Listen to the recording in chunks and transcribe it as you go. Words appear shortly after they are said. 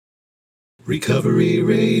Recovery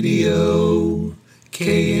Radio,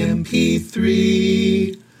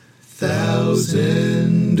 KMP3,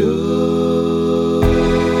 Thousand Oaks.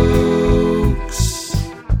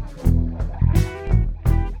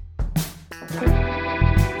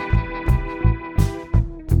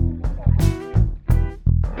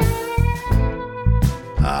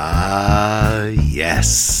 Ah,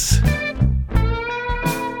 yes.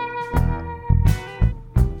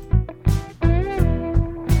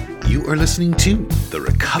 You are listening to the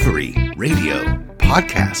Recovery Radio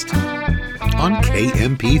podcast on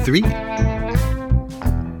KMP3.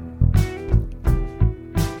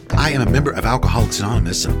 I am a member of Alcoholics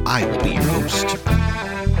Anonymous, and I will be your host.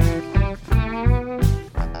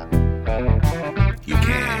 You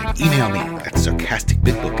can email me at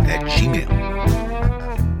sarcasticbigbook@gmail.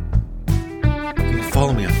 You can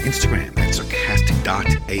follow me on Instagram at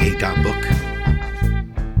sarcastic.aa.book.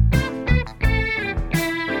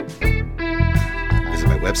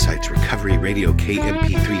 Website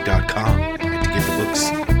recoveryradiokmp3.com, and to get the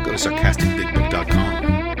books, go to sarcasticbigbook.com.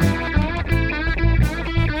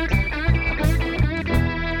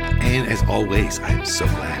 And as always, I am so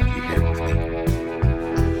glad you're here with me.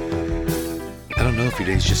 I don't know if your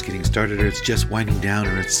day's just getting started, or it's just winding down,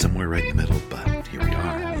 or it's somewhere right in the middle, but here we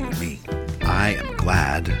are, you and me. I am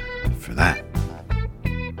glad for that.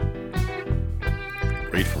 I'm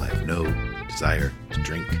grateful I have no desire to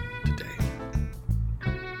drink today.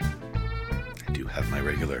 Have my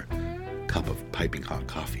regular cup of piping hot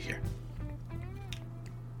coffee here.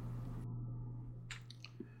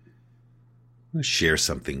 I'm going to share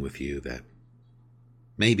something with you that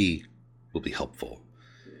maybe will be helpful.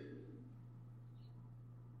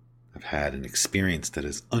 I've had an experience that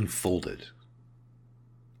has unfolded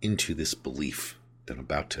into this belief that I'm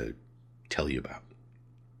about to tell you about,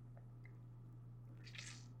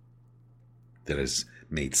 that has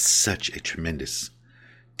made such a tremendous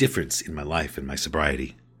difference in my life and my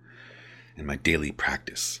sobriety and my daily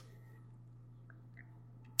practice.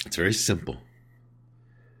 It's very simple.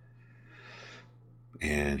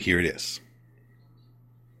 And here it is.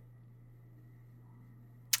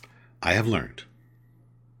 I have learned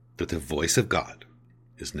that the voice of God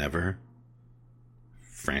is never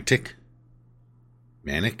frantic,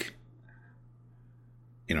 manic,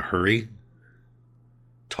 in a hurry,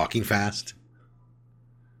 talking fast.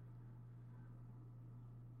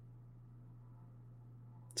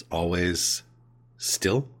 It's always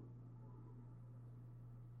still,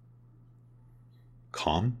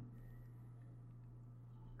 calm,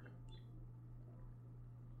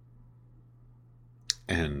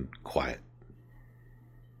 and quiet.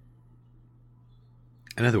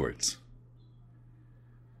 In other words,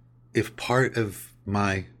 if part of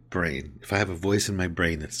my brain, if I have a voice in my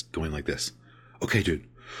brain that's going like this, okay, dude,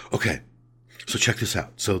 okay, so check this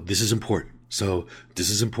out. So this is important. So this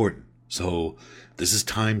is important. So this is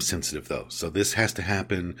time sensitive, though. So this has to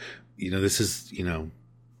happen. This is,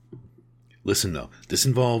 listen, though. This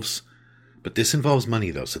involves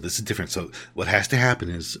money, though. So this is different. So what has to happen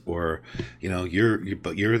is, or,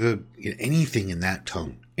 anything in that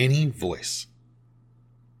tone, any voice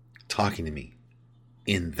talking to me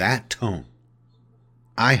in that tone,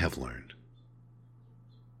 I have learned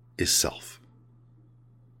is self.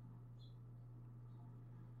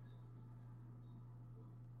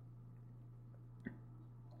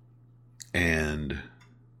 And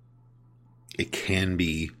it can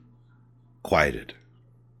be quieted.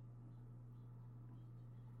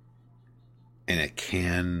 And it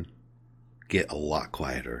can get a lot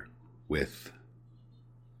quieter with,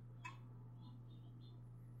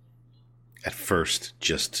 at first,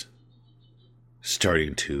 just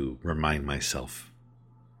starting to remind myself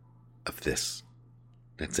of this.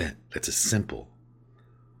 That's it. That's as simple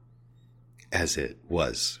as it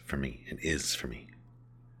was for me and is for me.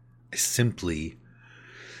 I simply,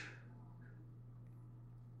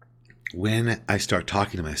 when I start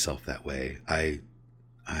talking to myself that way, I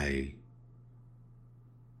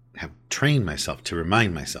have trained myself to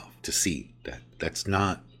remind myself to see that that's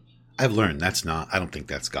not, I've learned that's not, I don't think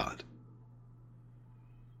that's God.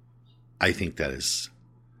 I think that is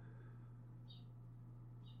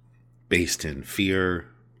based in fear,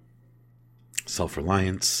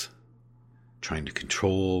 self-reliance, trying to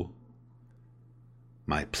control,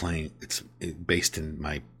 my playing, it's based in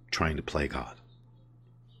my trying to play God.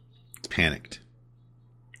 It's panicked.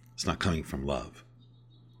 It's not coming from love.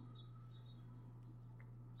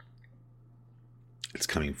 It's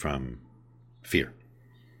coming from fear,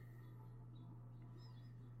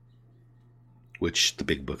 which the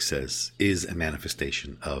big book says is a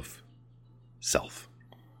manifestation of self.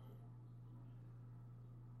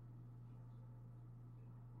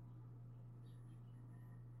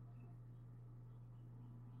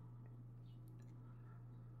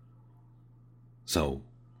 So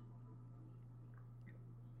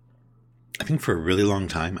I think for a really long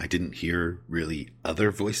time, I didn't hear really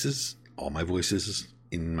other voices. All my voices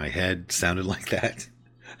in my head sounded like that.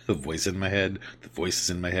 The voice in my head, the voices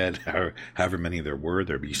in my head, however many there were.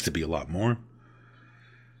 There used to be a lot more.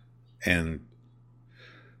 And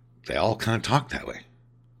they all kind of talked that way.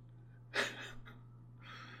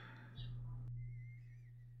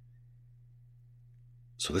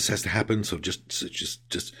 So this has to happen. So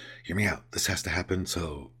just hear me out. This has to happen.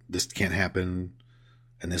 So this can't happen.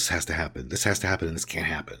 And this has to happen. This has to happen and this can't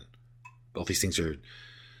happen. Both these things are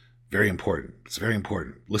very important. It's very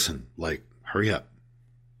important. Listen, like, hurry up.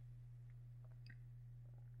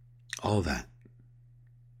 All of that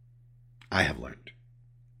I have learned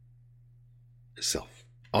is self.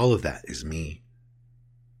 All of that is me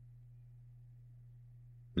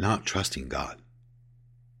not trusting God.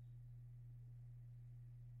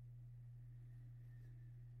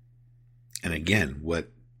 And again, what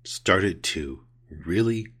started to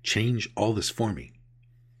really change all this for me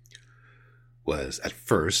was, at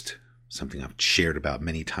first, something I've shared about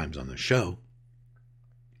many times on the show,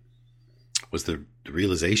 was the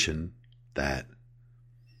realization that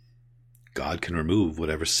God can remove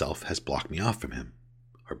whatever self has blocked me off from him.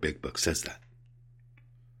 Our big book says that.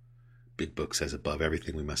 Big book says above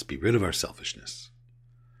everything we must be rid of our selfishness.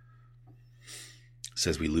 It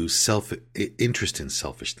says we lose interest in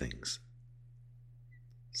selfish things.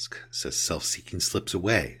 It says self-seeking slips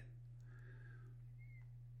away.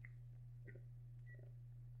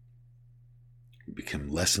 We become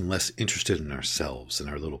less and less interested in ourselves and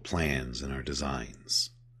our little plans and our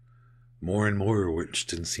designs. More and more we're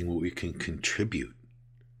interested in seeing what we can contribute.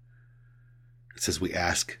 It says we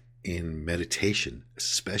ask in meditation,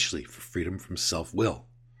 especially for freedom from self-will.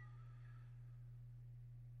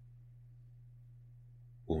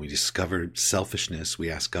 When we discover selfishness, we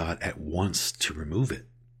ask God at once to remove it.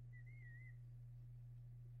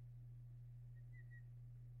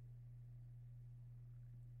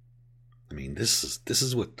 I mean, this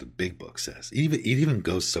is what the big book says. It even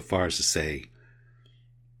goes so far as to say,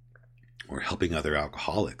 or helping other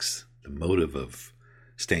alcoholics, the motive of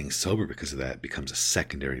staying sober because of that becomes a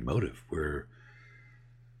secondary motive, where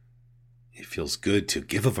it feels good to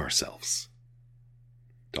give of ourselves.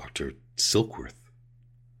 Dr. Silkworth,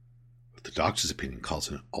 with the doctor's opinion, calls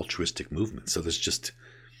it an altruistic movement. So that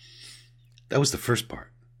was the first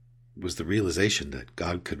part, was the realization that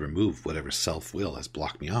God could remove whatever self-will has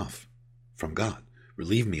blocked me off from God,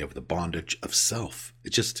 relieve me of the bondage of self.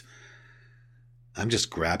 I'm just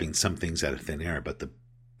grabbing some things out of thin air, but the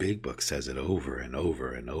big book says it over and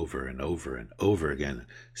over and over and over and over again.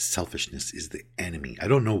 Selfishness is the enemy. I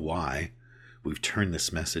don't know why we've turned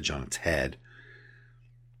this message on its head.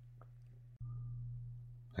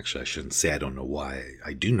 Actually, I shouldn't say I don't know why.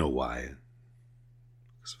 I do know why.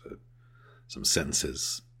 Some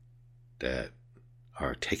sentences that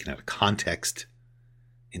are taken out of context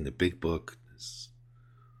in the big book. There's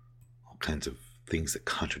all kinds of things that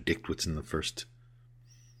contradict what's in the first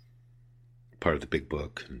part of the big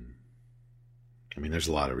book. And I mean, there's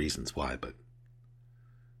a lot of reasons why, but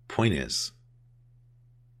point is,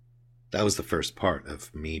 that was the first part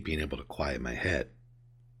of me being able to quiet my head,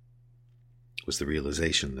 was the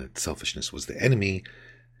realization that selfishness was the enemy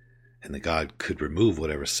and that God could remove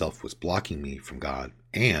whatever self was blocking me from God,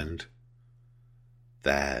 and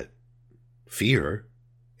that fear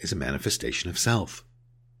is a manifestation of self.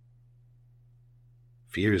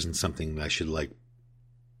 Fear isn't something that I should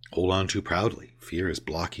hold on to proudly. Fear is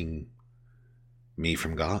blocking me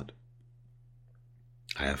from God.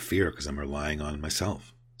 I have fear because I'm relying on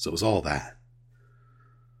myself. So it was all that,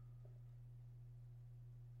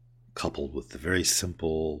 coupled with the very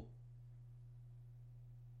simple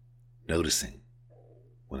noticing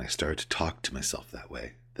when I started to talk to myself that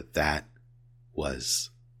way, that was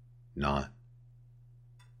not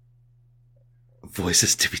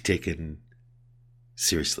voices to be taken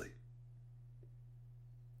seriously.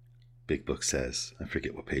 Big book says, I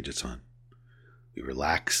forget what page it's on, we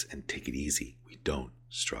relax and take it easy. We don't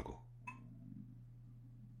struggle.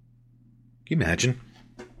 Can you imagine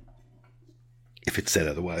if it said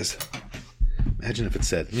otherwise? Imagine if it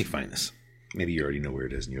said, let me find this. Maybe you already know where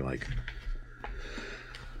it is and you're like,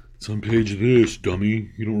 it's on page this, dummy.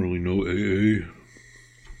 You don't really know AA.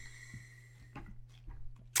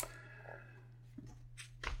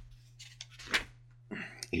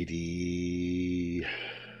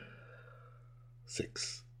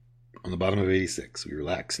 '86. On the bottom of 86, we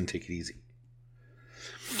relax and take it easy.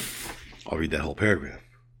 I'll read that whole paragraph.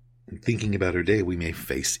 In thinking about our day, we may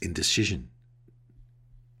face indecision.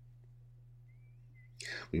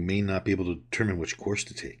 We may not be able to determine which course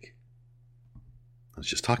to take. was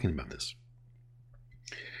just talking about this.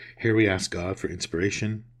 Here we ask God for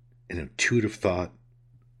inspiration, an intuitive thought,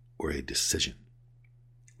 or a decision.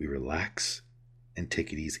 We relax and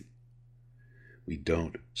take it easy. We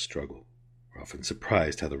don't struggle. We're often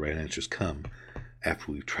surprised how the right answers come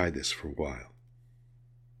after we've tried this for a while.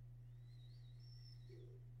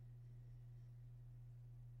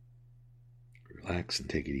 Relax and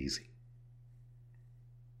take it easy.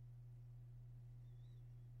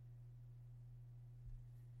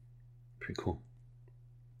 Pretty cool.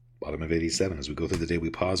 Bottom of 87. As we go through the day,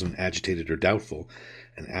 we pause when agitated or doubtful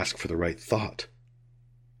and ask for the right thought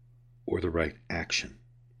or the right action.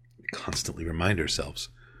 We constantly remind ourselves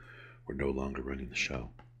we're no longer running the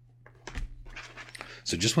show.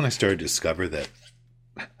 So just when I started to discover that,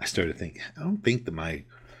 I started to think, I don't think that my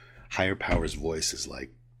higher power's voice is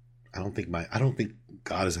like, I don't think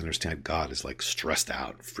God is understand God is like stressed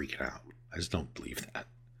out, freaking out. I just don't believe that.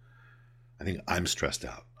 I think I'm stressed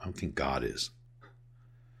out. I don't think God is.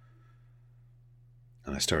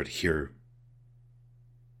 And I started to hear,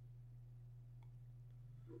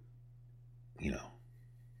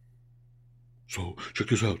 so check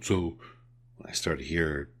this out. So when I started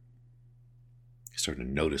to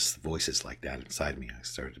notice voices like that inside me, I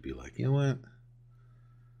started to be like, you know what?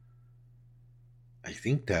 I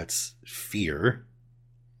think that's fear,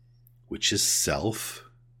 which is self,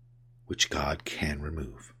 which God can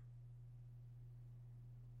remove.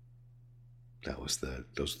 Those are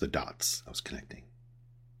the dots I was connecting.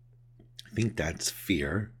 I think that's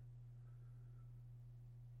fear,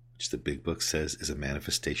 which the big book says is a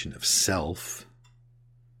manifestation of self,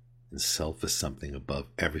 and self is something above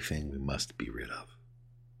everything we must be rid of.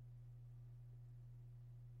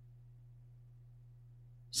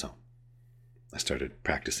 So I started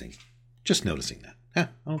practicing, just noticing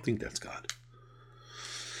that. I don't think that's God.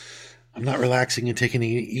 I'm not relaxing and taking it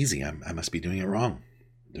easy. I must be doing it wrong.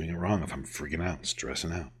 Doing it wrong if I'm freaking out and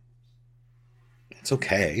stressing out. It's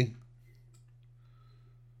okay.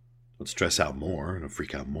 Don't stress out more and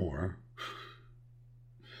freak out more.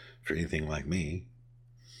 If you're anything like me,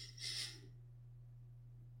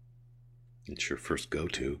 it's your first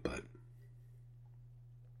go-to, but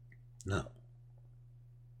no.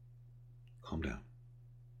 Calm down.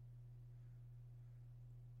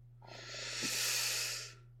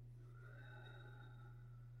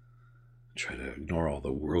 Try to ignore all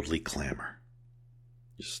the worldly clamor.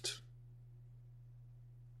 Just,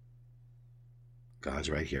 God's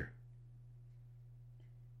right here.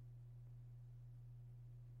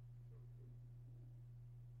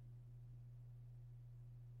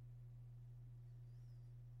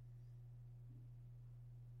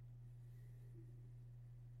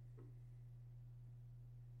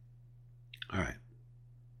 All right.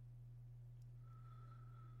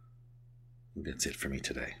 That's it for me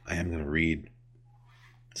today. I am going to read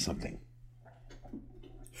something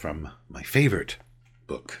from my favorite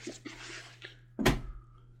book,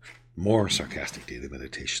 More Sarcastic Daily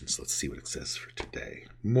Meditations. Let's see what it says for today.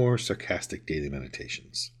 More Sarcastic Daily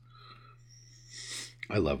Meditations.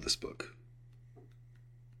 I love this book.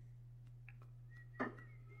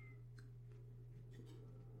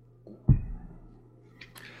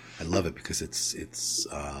 I love it because it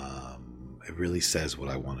really says what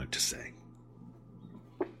I wanted to say.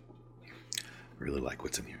 I really like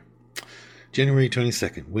what's in here. January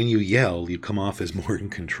 22nd. When you yell, you come off as more in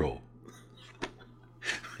control.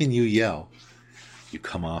 When you yell, you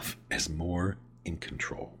come off as more in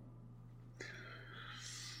control.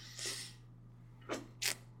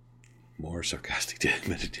 More Sarcastic Daily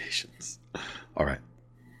Meditations. All right.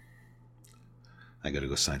 I got to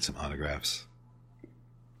go sign some autographs.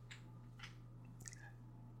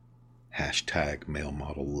 Hashtag male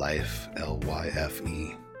model life,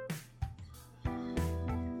 LYFE.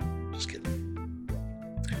 Just kidding.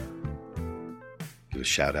 Give a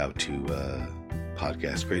shout out to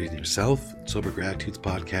Podcast Creating Yourself, Sober Gratitudes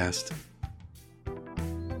Podcast.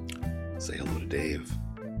 Say hello to Dave.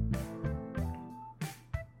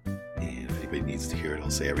 And if anybody needs to hear it,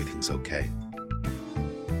 I'll say everything's okay.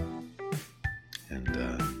 And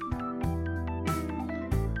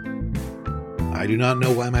I do not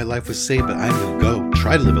know why my life was saved, but I'm going to go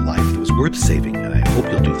try to live a life that was worth saving, and I hope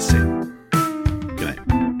you'll do the same.